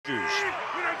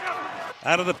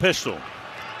Out of the pistol.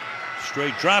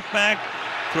 Straight drop back.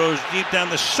 Throws deep down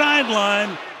the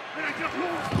sideline.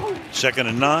 2nd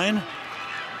and 9.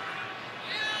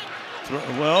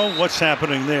 Well, what's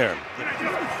happening there?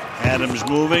 Adams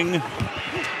moving.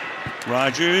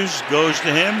 Rodgers goes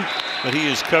to him, but he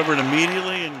is covered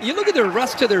immediately. And you look at the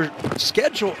rest of their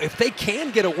schedule. If they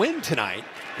can get a win tonight.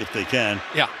 If they can.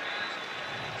 Yeah.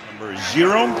 Number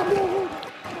 0.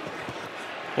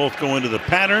 Both go into the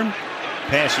pattern.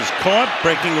 Pass is caught,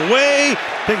 breaking away,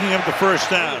 picking up the first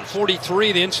down.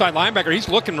 43, the inside linebacker. He's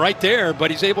looking right there,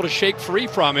 but he's able to shake free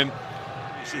from him.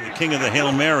 You see the king of the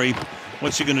Hail Mary.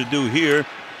 What's he going to do here?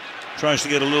 Tries to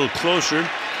get a little closer.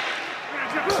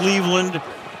 Cleveland,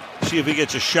 see if he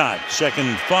gets a shot. 2nd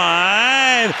and 5,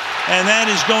 and that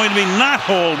is going to be not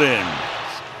hauled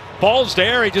in. Ball's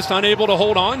there, he just unable to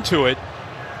hold on to it.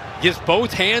 Gets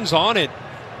both hands on it.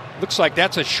 Looks like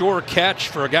that's a sure catch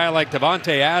for a guy like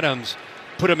Davante Adams.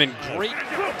 Put him in great.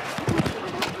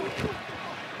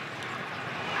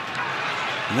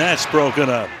 And that's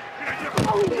broken up.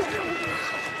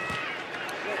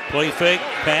 Play fake,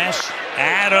 pass,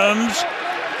 Adams.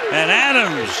 And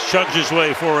Adams chugs his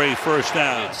way for a first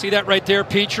down. See that right there,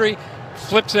 Petrie?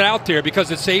 Flips it out there because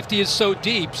the safety is so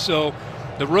deep. So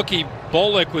the rookie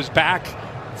Bullock was back,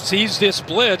 sees this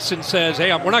blitz and says,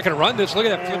 hey, we're not going to run this. Look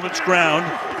at that flip. It's ground.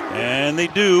 And they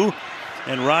do.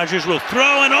 And Rodgers will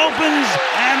throw and opens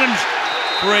Adams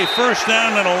for a first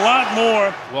down and a lot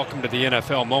more. Welcome to the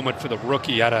NFL moment for the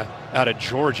rookie out of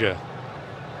Georgia.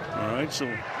 All right, so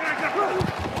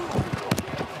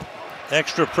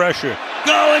extra pressure.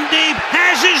 Going deep.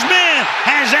 Has his man.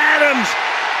 Has Adams.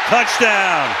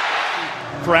 Touchdown.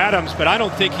 For Adams, but I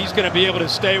don't think he's going to be able to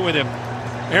stay with him.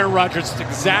 Aaron Rodgers is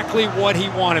exactly what he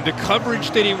wanted, the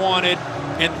coverage that he wanted,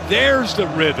 and there's the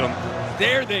rhythm.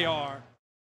 There they are.